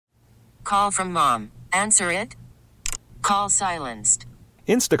Call from mom. Answer it. Call silenced.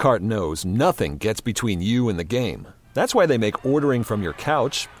 Instacart knows nothing gets between you and the game. That's why they make ordering from your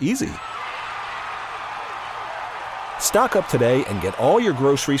couch easy. Stock up today and get all your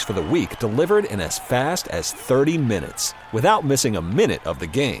groceries for the week delivered in as fast as 30 minutes without missing a minute of the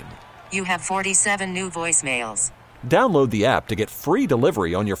game. You have 47 new voicemails. Download the app to get free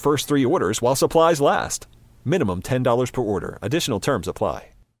delivery on your first 3 orders while supplies last. Minimum $10 per order. Additional terms apply.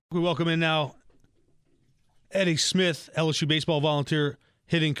 We welcome in now Eddie Smith, LSU baseball volunteer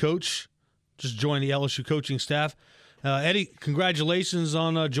hitting coach. Just joined the LSU coaching staff. Eddie, congratulations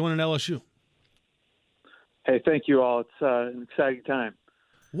on joining LSU. Hey, thank you all. It's an exciting time.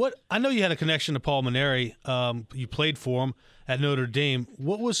 I know you had a connection to Paul Maneri. You played for him at Notre Dame.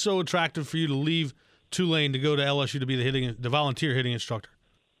 What was so attractive for you to leave Tulane to go to LSU to be the volunteer hitting instructor?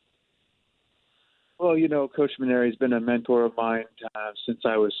 Well, Coach Maneri's been a mentor of mine since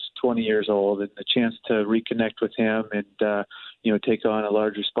I was 20 years old, and the chance to reconnect with him and take on a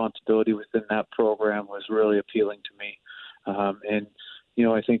large responsibility within that program was really appealing to me.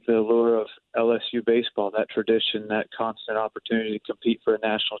 I think the allure of LSU baseball, that tradition, that constant opportunity to compete for a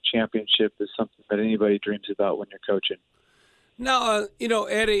national championship is something that anybody dreams about when you're coaching. Now,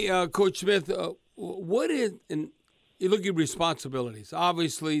 Eddie, Coach Smith, what is – and you look at responsibilities.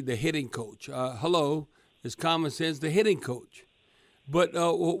 Obviously, the hitting coach. Hello, is common sense, the hitting coach. But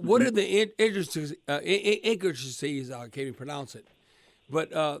what are the intricacies? I can't even pronounce it.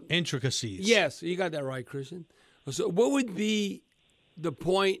 But intricacies. Yes, you got that right, Kristian. So what would be the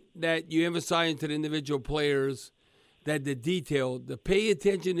point that you emphasize to the individual players that the pay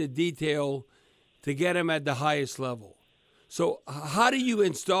attention to detail to get them at the highest level? So how do you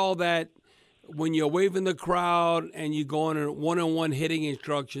install that when you're waving the crowd and you go on one-on-one hitting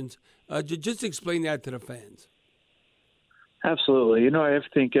instructions? Just explain that to the fans. Absolutely. I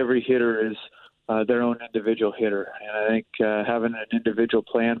think every hitter is their own individual hitter. And I think having an individual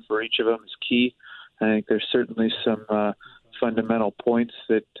plan for each of them is key. I think there's certainly some fundamental points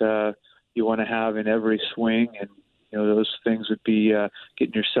that you want to have in every swing. And, those things would be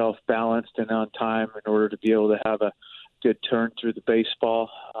getting yourself balanced and on time in order to be able to have a good turn through the baseball,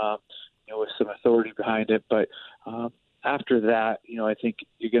 with some authority behind it. But after that, I think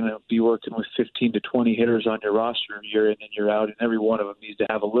you're going to be working with 15 to 20 hitters on your roster year in and year out, and every one of them needs to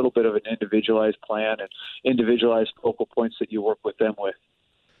have a little bit of an individualized plan and individualized focal points that you work with them with.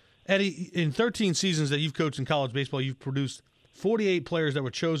 Eddie, in 13 seasons that you've coached in college baseball, you've produced 48 players that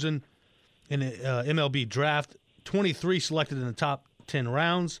were chosen in the MLB draft, 23 selected in the top 10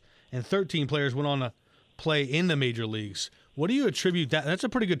 rounds, and 13 players went on to play in the major leagues. What do you attribute that? That's a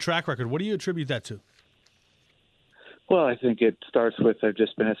pretty good track record. What do you attribute that to? Well, I think it starts with I've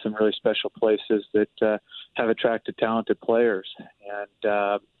just been at some really special places that have attracted talented players.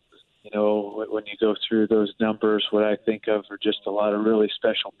 And, when you go through those numbers, what I think of are just a lot of really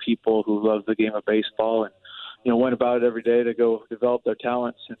special people who love the game of baseball and, went about it every day to go develop their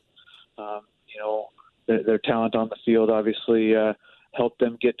talents. And, their talent on the field obviously helped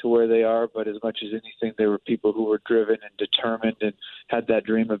them get to where they are. But as much as anything, they were people who were driven and determined and had that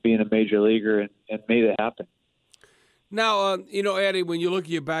dream of being a major leaguer and made it happen. Now, Eddie, when you look at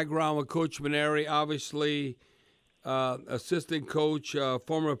your background with Coach Maneri, obviously assistant coach,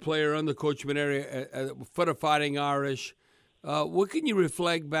 former player under Coach Maneri for the Fighting Irish, what can you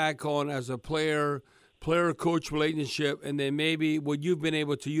reflect back on as a player-coach relationship, and then maybe what you've been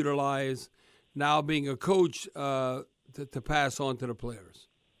able to utilize now being a coach to pass on to the players?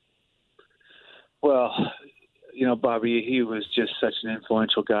 Well, Bobby, he was just such an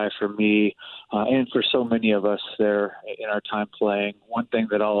influential guy for me and for so many of us there in our time playing. One thing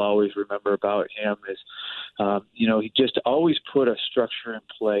that I'll always remember about him is, he just always put a structure in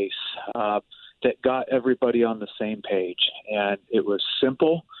place that got everybody on the same page. And it was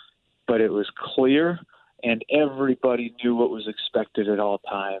simple, but it was clear, and everybody knew what was expected at all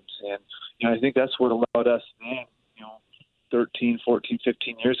times. And, I think that's what allowed us then, 13, 14,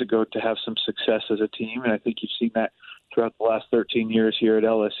 15 years ago to have some success as a team. And I think you've seen that throughout the last 13 years here at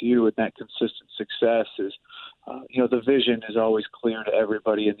LSU, and that consistent success is, the vision is always clear to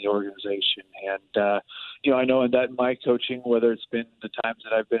everybody in the organization. And, I know in my coaching, whether it's been the times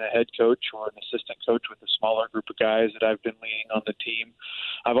that I've been a head coach or an assistant coach with a smaller group of guys that I've been leading on the team,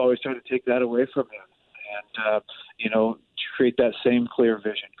 I've always tried to take that away from him and, create that same clear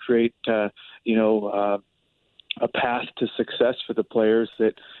vision, create, a path to success for the players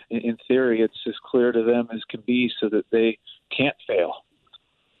that, in theory, it's as clear to them as can be so that they can't fail.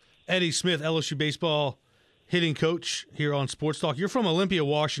 Eddie Smith, LSU baseball hitting coach here on Sports Talk. You're from Olympia,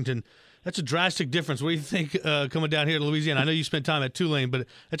 Washington. That's a drastic difference. What do you think coming down here to Louisiana? I know you spent time at Tulane, but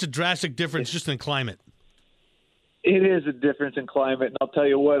that's a drastic difference just in climate. It is a difference in climate, and I'll tell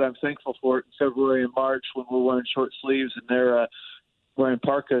you what, I'm thankful for it in February and March when we're wearing short sleeves and they're wearing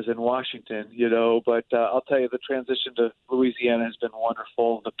parkas in Washington, But I'll tell you, the transition to Louisiana has been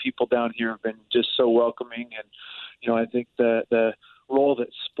wonderful. The people down here have been just so welcoming, and, I think the role that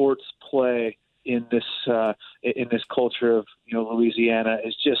sports play in this culture of, Louisiana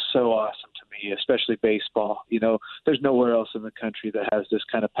is just so awesome to me, especially baseball. There's nowhere else in the country that has this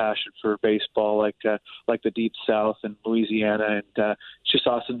kind of passion for baseball like the Deep South and Louisiana, and it's just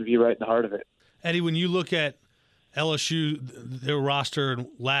awesome to be right in the heart of it. Eddie, when you look at LSU, their roster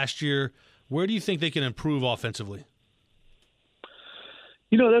last year, where do you think they can improve offensively?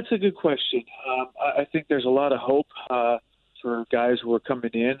 That's a good question. I think there's a lot of hope for guys who are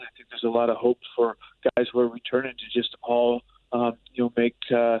coming in. I think there's a lot of hope for guys who are returning to just all, make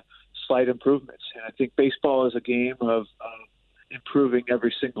slight improvements. And I think baseball is a game of improving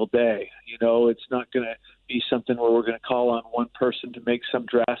every single day. It's not going to be something where we're going to call on one person to make some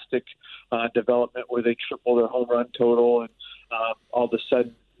drastic development where they triple their home run total and all of a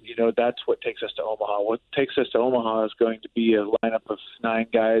sudden, that's what takes us to Omaha. What takes us to Omaha is going to be a lineup of 9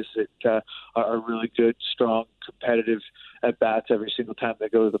 guys that are really good, strong, competitive at bats every single time they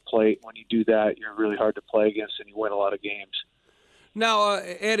go to the plate. When you do that, you're really hard to play against and you win a lot of games. Now,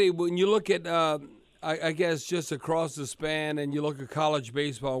 Eddie, when you look at, I guess, just across the span and you look at college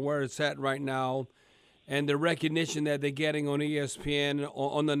baseball and where it's at right now and the recognition that they're getting on ESPN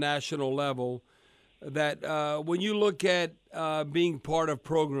on the national level, that when you look at being part of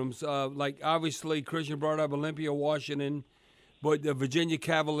programs, like obviously Kristian brought up Olympia, Washington, but the Virginia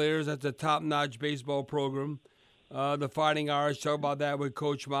Cavaliers, that's a top-notch baseball program. The Fighting Irish, talk about that with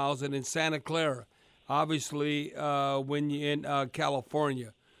Coach Miles. And in Santa Clara, obviously, when you're in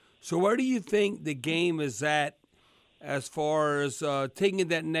California. So where do you think the game is at as far as taking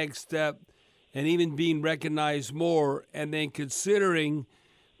that next step and even being recognized more, and then considering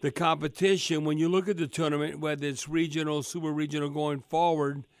the competition when you look at the tournament, whether it's regional, super regional going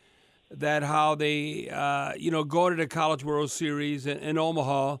forward, that how they, go to the College World Series in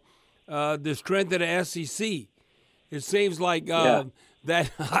Omaha, the strength of the SEC. It seems like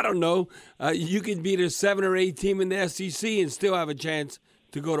that, I don't know, you could be the 7 or 8 team in the SEC and still have a chance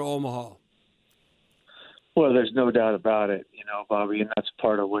to go to Omaha. Well, there's no doubt about it, Bobby, and that's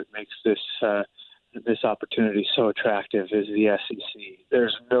part of what makes this opportunity so attractive is the SEC.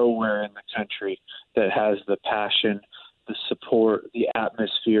 There's nowhere in the country that has the passion, the support, the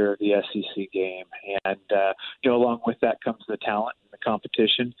atmosphere of the SEC game. And, along with that comes the talent and the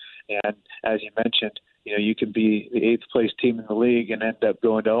competition. And as you mentioned, you can be the 8th place team in the league and end up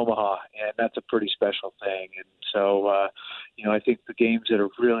going to Omaha, and that's a pretty special thing. And so, I think the game's at a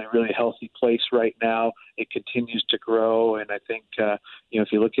really, really healthy place right now. It continues to grow, and I think,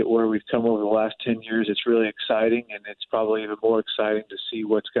 if you look at where we've come over the last 10 years, it's really exciting, and it's probably even more exciting to see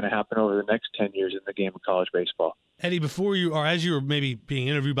what's going to happen over the next 10 years in the game of college baseball. Eddie, as you were maybe being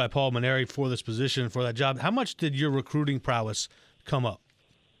interviewed by Paul Maneri for this position, for that job, how much did your recruiting prowess come up?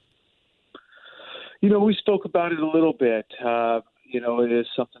 We spoke about it a little bit. It is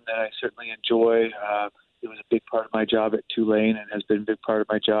something that I certainly enjoy. It was a big part of my job at Tulane and has been a big part of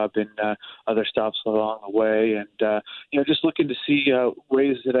my job in other stops along the way. And, just looking to see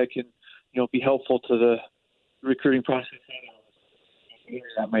ways that I can, be helpful to the recruiting process,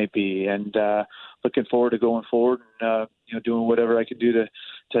 that might be. And looking forward to going forward and, doing whatever I can do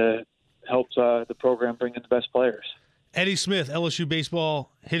to help the program bring in the best players. Eddie Smith, LSU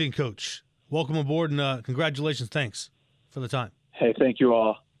baseball hitting coach. Welcome aboard, and congratulations. Thanks for the time. Hey, thank you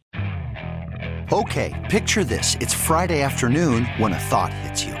all. Okay, picture this. It's Friday afternoon when a thought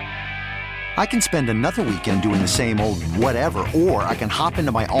hits you. I can spend another weekend doing the same old whatever, or I can hop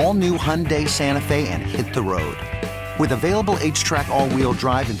into my all-new Hyundai Santa Fe and hit the road. With available H-Track all-wheel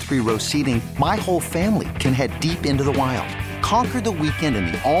drive and 3-row seating, my whole family can head deep into the wild. Conquer the weekend in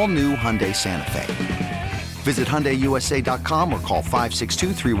the all-new Hyundai Santa Fe. Visit HyundaiUSA.com or call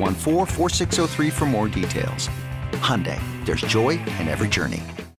 562-314-4603 for more details. Hyundai, there's joy in every journey.